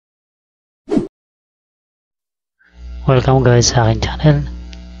Welcome guys sa akin channel.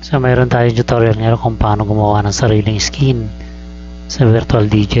 So mayroon tayong tutorial ngayon kung paano gumawa ng sariling skin sa virtual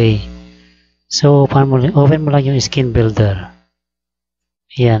DJ. So open mo lang yung skin builder.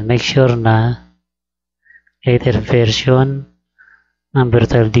 Ayan, make sure na latest version ng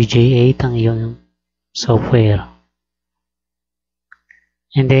virtual DJ 8 ang iyong software.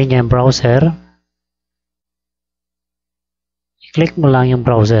 And then yung browser, i-click mo lang yung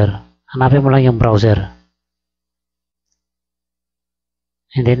browser. Hanapin mo lang yung browser.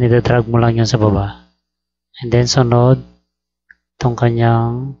 And then ida-drag mo lang yun sa baba. And then sunod itong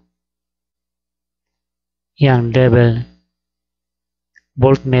kanyang yan level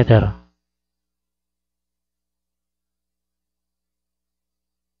voltmeter.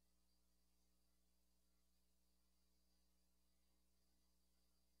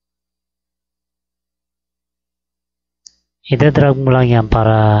 Ida-drag mo lang yan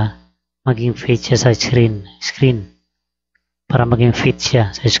para maging fit siya sa screen. Para maging fit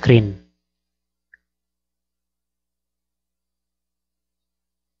siya sa screen.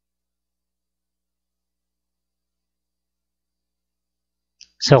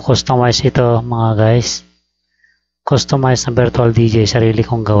 So customize ito mga guys. Customize ng virtual DJ, sarili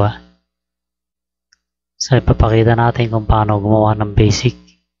kong gawa. So ipapakita natin kung paano gumawa ng basic.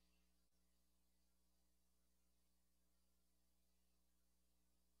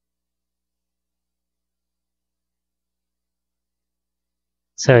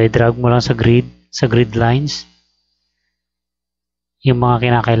 So, i-drag mo lang sa grid lines, yung mga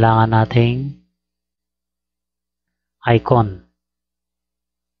kinakailangan nating icon.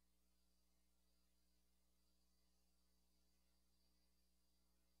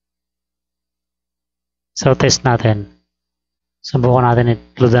 So, test natin. Subukan natin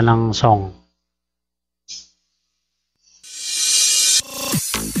i-uploadan ng song.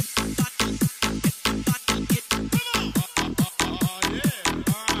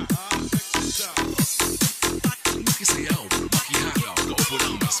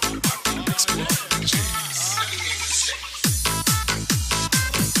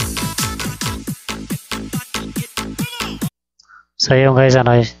 So yun guys,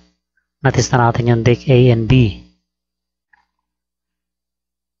 natest na natin yung deck A and B.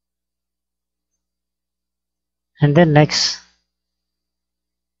 And then next,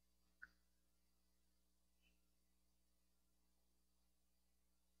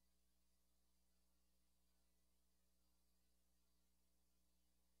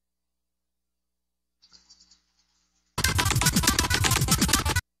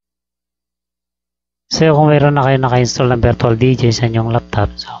 so kung mayroon na kayo naka-install ng virtual DJ sa inyong laptop,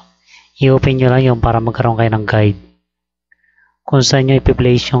 so i-open nyo lang yung para magkaroon kayo ng guide kung saan nyo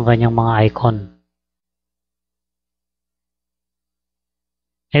ipi-place yung kanyang mga icon.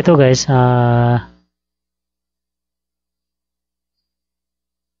 Ito guys,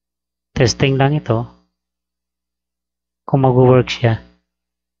 testing lang ito kung mag-work siya.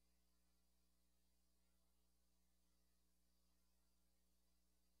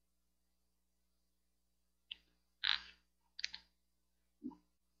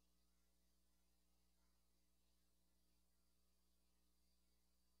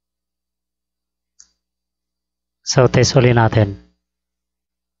 So, test ulit natin.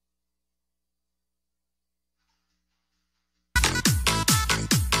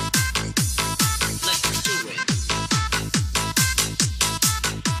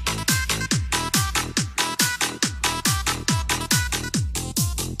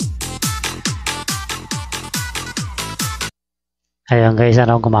 Ayan guys,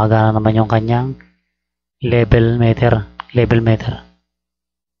 gumagana naman yung kanyang level meter.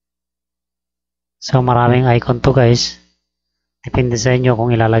 So maraming icon to guys. Depende sa inyo kung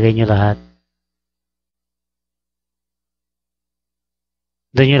ilalagay nyo lahat.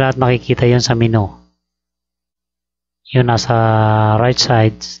 Doon nyo lahat makikita yun sa menu. Yun nasa right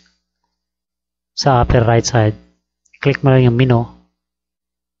side. Sa upper right side. Click mo lang yung menu.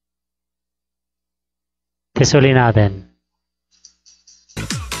 Test ulit natin.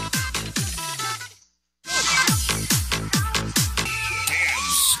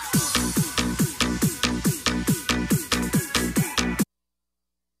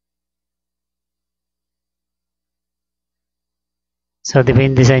 So,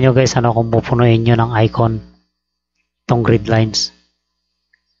 depende sa inyo guys, kung pupunuin nyo ng icon itong grid lines.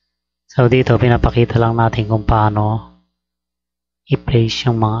 So, dito, pinapakita lang natin kung paano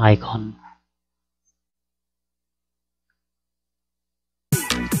i-place yung mga icon.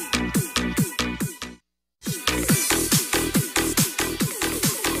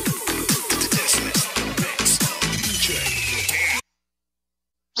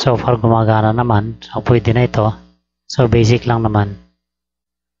 So far, gumagana naman. So, pwede na ito. So basic lang naman.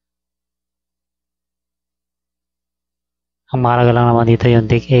 Ang mahalaga lang naman dito yung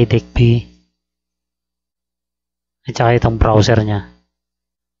deck A, deck B, at saka itong browser niya.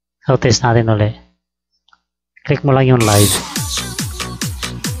 So test natin ulit. Click mo lang yung live.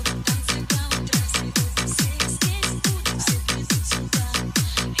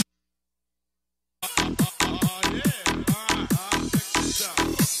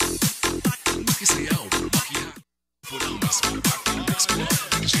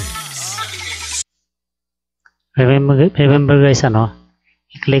 Remember guys,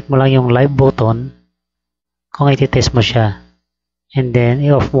 i-click mo lang yung live button kung iti-test mo siya. And then,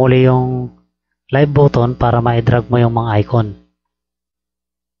 i-off mo ulit yung live button para ma-drag mo yung mga icon.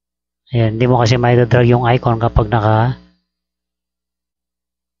 Ayan, hindi mo kasi ma-drag yung icon kapag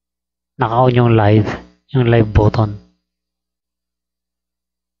naka-on yung live button.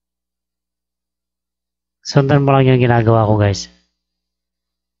 Sundan mo lang yung ginagawa ko guys.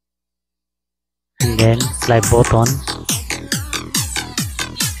 And then, live button.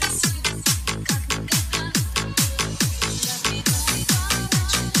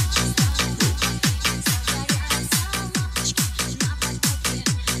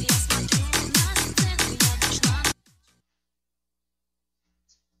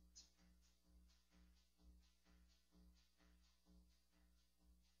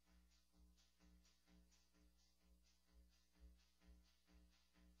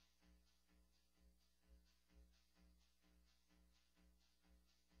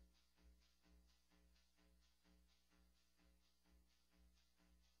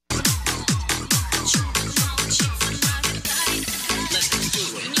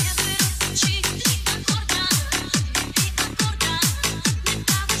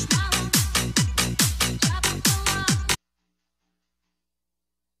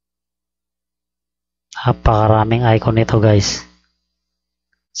 Napakaraming icon nito guys.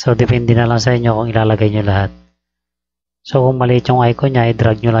 So depende na lang sa inyo kung ilalagay nyo lahat. So kung maliit yung icon niya,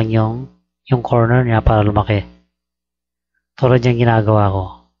 i-drag nyo lang yung corner niya para lumaki. Tulad yung ginagawa ko.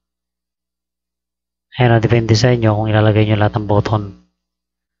 Ayan, depende sa inyo kung ilalagay nyo lahat ng button.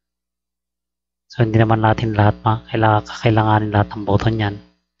 So hindi naman natin lahat kailanganin lahat ng button yan.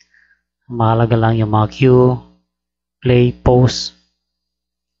 Mahalaga lang yung mga cue, play, pause,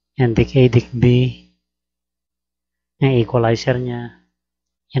 and deck A, deck B, yung equalizer niya.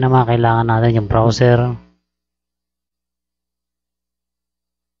 Yan ang mga kailangan natin, yung browser,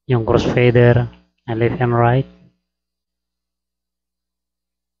 yung crossfader, na left and right.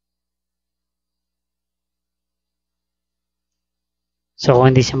 So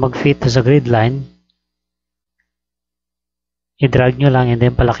kung hindi siya mag-fit sa grid line, i-drag nyo lang and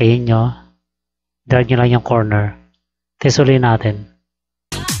then palakihin nyo. Drag nyo lang yung corner. Test ulit natin.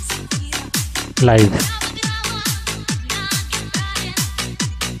 Live.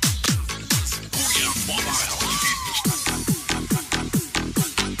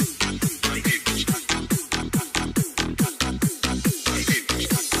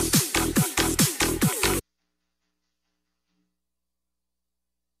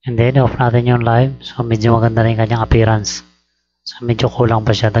 And then, off natin yung live. So, medyo maganda rin yung kanyang appearance. So, medyo kulang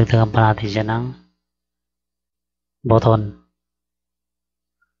pa siya. Dagdagan pa natin siya ng button.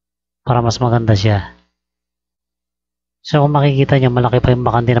 Para mas maganda siya. So, kung makikita nyo, malaki pa yung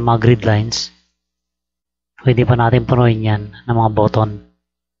bakante ng mga grid lines. Pwede pa natin punuin yan ng mga button.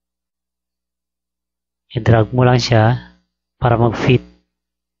 I-drag mo lang siya para mag-fit.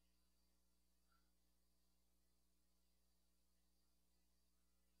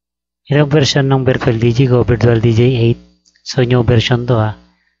 Itong version ng Virtual DJ ko, Virtual DJ 8. So, new version to ha.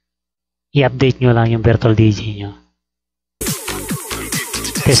 I-update nyo lang yung Virtual DJ nyo.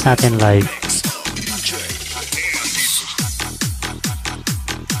 Test natin live.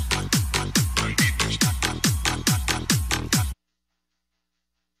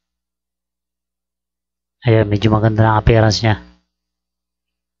 Ayan, medyo maganda na ang appearance niya.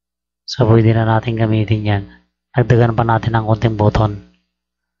 So, pwede na natin gamitin yan. Dagdagan pa natin ng konting button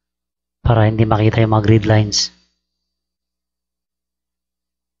para hindi makita yung mga grid lines.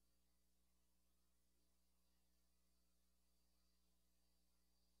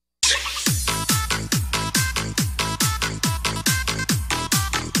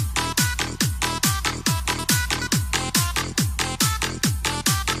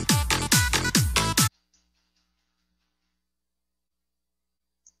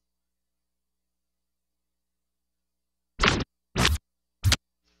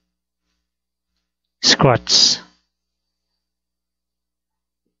 Scratch.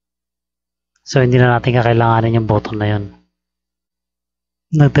 So, hindi na natin kakailanganin yung button na yun.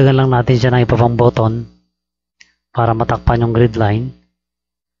 Nagtagal lang natin siya ng iba pang button para matakpan yung grid line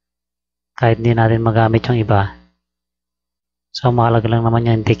kahit hindi natin magamit yung iba. So mahalaga lang naman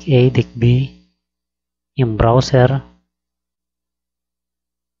yan dict A, dict B, yung browser.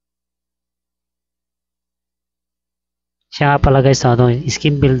 Siya nga pala guys,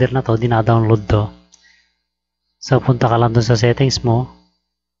 skin builder na to, dinadownload to. So punta ka lang dun sa settings mo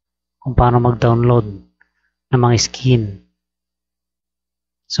kung paano mag-download ng mga skin.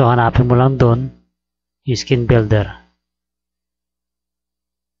 So hanapin mo lang dun yung skin builder.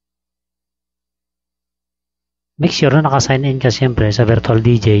 Make sure na naka-sign in ka siyempre sa virtual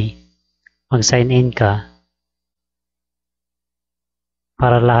DJ. Mag-sign in ka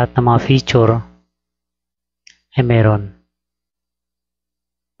para lahat ng mga feature ay meron.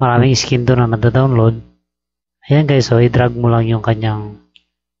 Maraming skin doon na nada-download. Ayan guys, so i-drag mo lang yung kanyang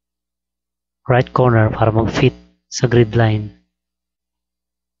right corner para mag-fit sa grid line.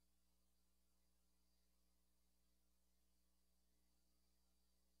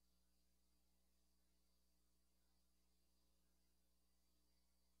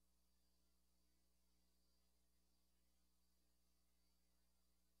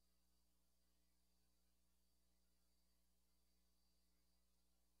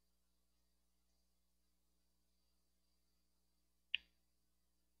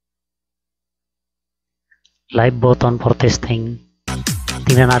 Live button for testing.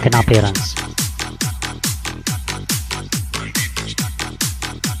 Tingnan natin ang appearance.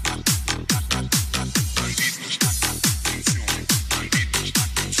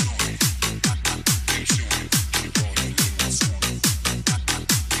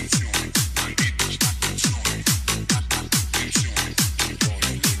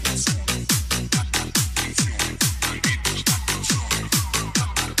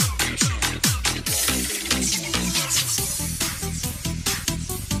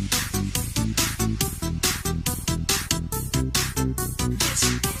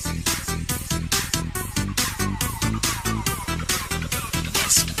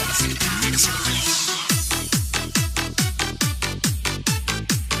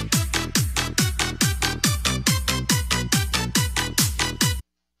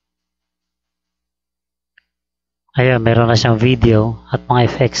 Ayan, meron na siyang video at mga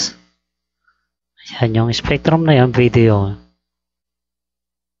effects. Ayan, yung spectrum na yan, video.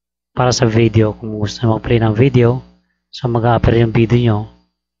 Para sa video, kung gusto mag-play ng video, so mag-a-appear yung video nyo.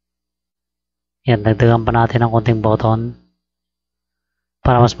 Ayan, dagdagan pa natin ng konting button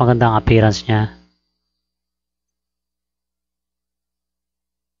para mas maganda ang appearance niya.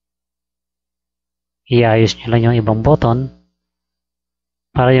 Iayos nyo lang yung ibang button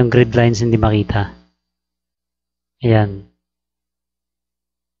para yung grid lines hindi makita. Ayan.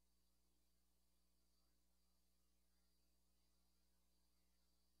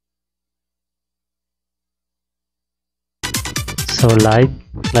 So live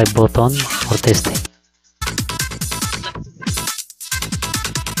button for testing.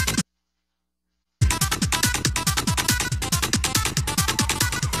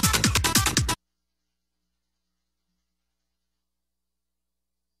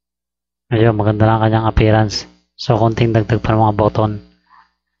 Ayun, maganda lang kanyang appearance. So konting dagdag pa ng mga button.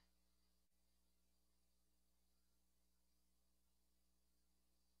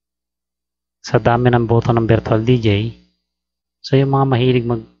 Sa dami ng button ng virtual DJ, so yung mga mahilig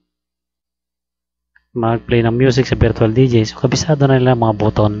mag-play ng music sa virtual DJ, so kabisado na nila mga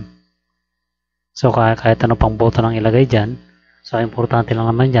button. So kahit ano pang button ang ilagay dyan, so importante lang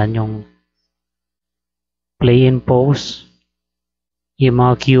naman dyan yung play and pause, yung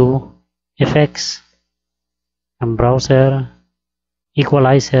mga cue effects, ang browser,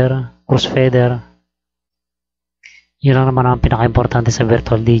 equalizer, crossfader. Yun lang naman ang pinaka-importante sa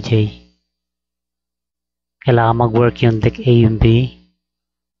virtual DJ. Kailangan mag-work yung deck A yung B.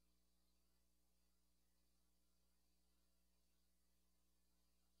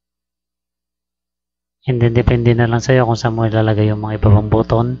 And then depende na lang sa'yo kung saan mo ilalagay yung mga ibabang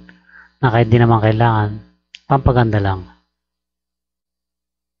button na kahit di naman kailangan, pampaganda lang.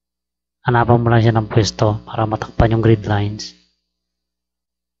 Hanapan mo lang siya ng pwesto para matakpan yung grid lines.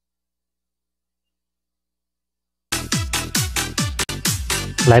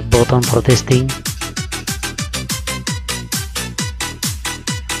 Live button for testing.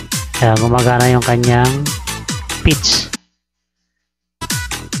 Kaya gumagana yung kanyang pitch.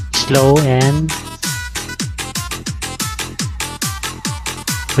 Slow and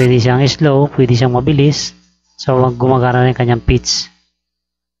pwede siyang slow, pwede siyang mabilis. So gumagana yung kanyang pitch.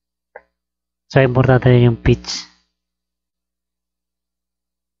 So importante yung pitch.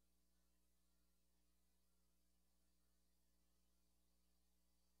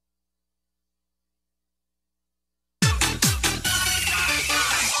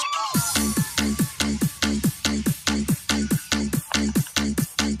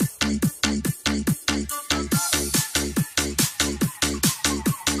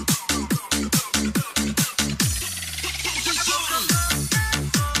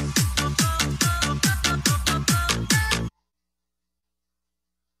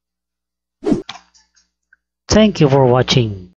 Thank you for watching.